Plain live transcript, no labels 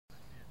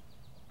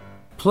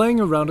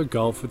Playing a round of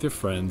golf with your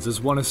friends is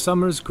one of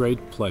summer's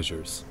great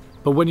pleasures.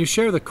 But when you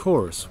share the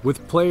course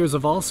with players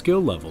of all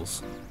skill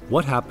levels,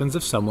 what happens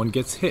if someone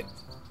gets hit?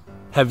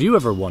 Have you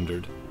ever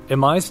wondered,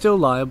 am I still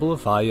liable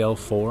if I yell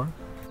Fore?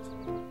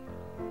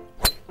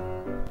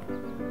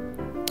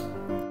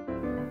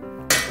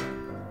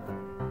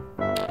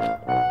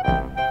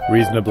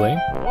 Reasonably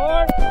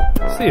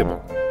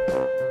foreseeable.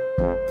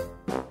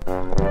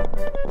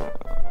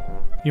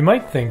 You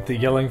might think that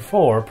yelling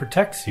Fore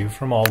protects you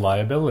from all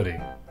liability,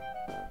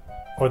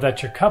 or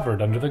that you're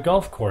covered under the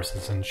golf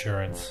course's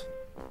insurance.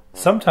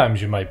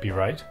 Sometimes you might be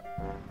right,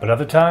 but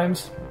other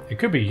times it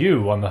could be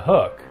you on the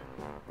hook.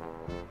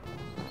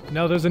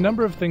 Now there's a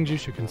number of things you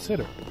should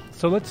consider,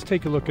 so let's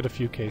take a look at a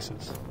few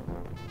cases.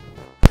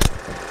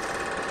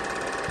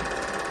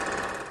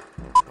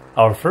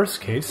 Our first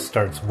case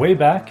starts way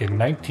back in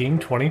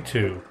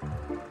 1922.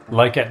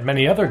 Like at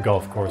many other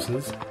golf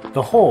courses,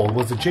 the hole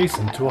was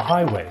adjacent to a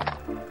highway.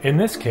 In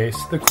this case,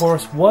 the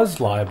course was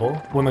liable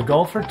when the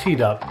golfer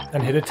teed up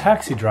and hit a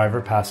taxi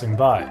driver passing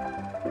by.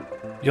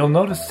 You'll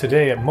notice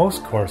today at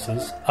most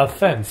courses, a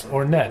fence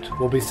or net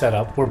will be set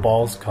up where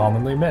balls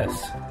commonly miss.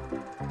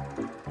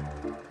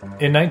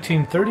 In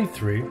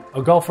 1933,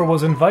 a golfer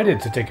was invited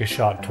to take a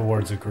shot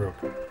towards a group.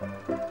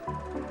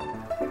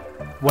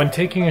 When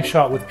taking a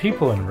shot with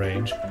people in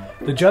range,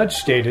 the judge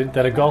stated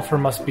that a golfer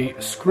must be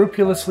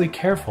scrupulously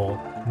careful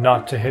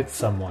not to hit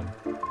someone,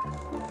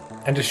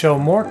 and to show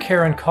more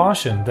care and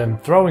caution than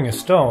throwing a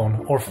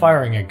stone or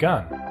firing a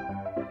gun.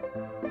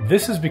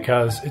 This is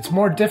because it's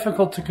more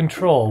difficult to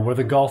control where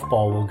the golf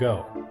ball will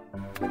go.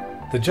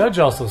 The judge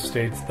also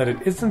states that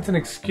it isn't an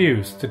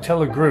excuse to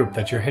tell a group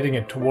that you're hitting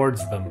it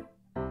towards them.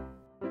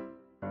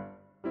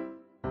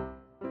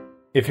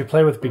 If you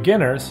play with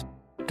beginners,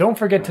 don't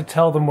forget to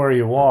tell them where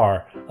you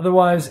are,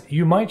 otherwise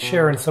you might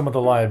share in some of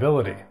the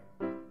liability.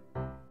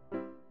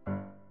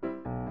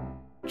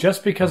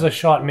 Just because a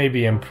shot may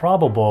be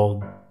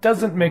improbable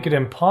doesn't make it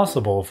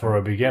impossible for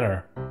a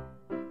beginner.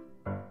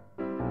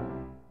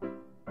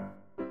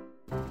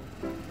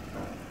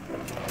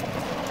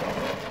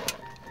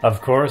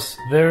 Of course,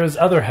 there's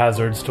other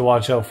hazards to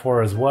watch out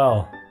for as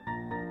well.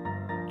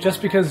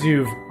 Just because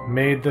you've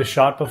made the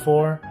shot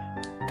before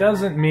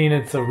doesn't mean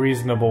it's a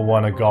reasonable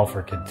one a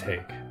golfer can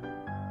take.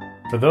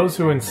 For those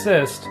who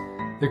insist,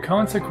 the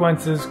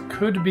consequences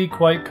could be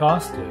quite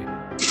costly.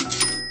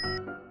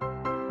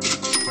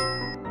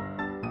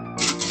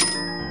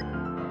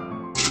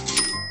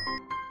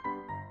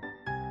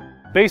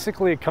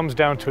 Basically, it comes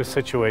down to a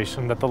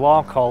situation that the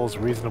law calls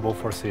reasonable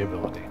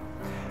foreseeability.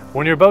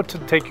 When you're about to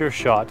take your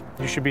shot,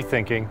 you should be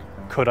thinking,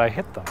 could I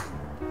hit them?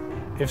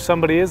 If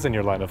somebody is in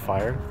your line of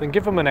fire, then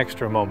give them an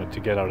extra moment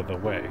to get out of the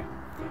way.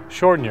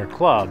 Shorten your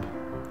club,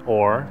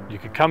 or you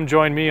could come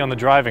join me on the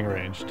driving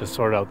range to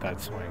sort out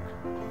that swing.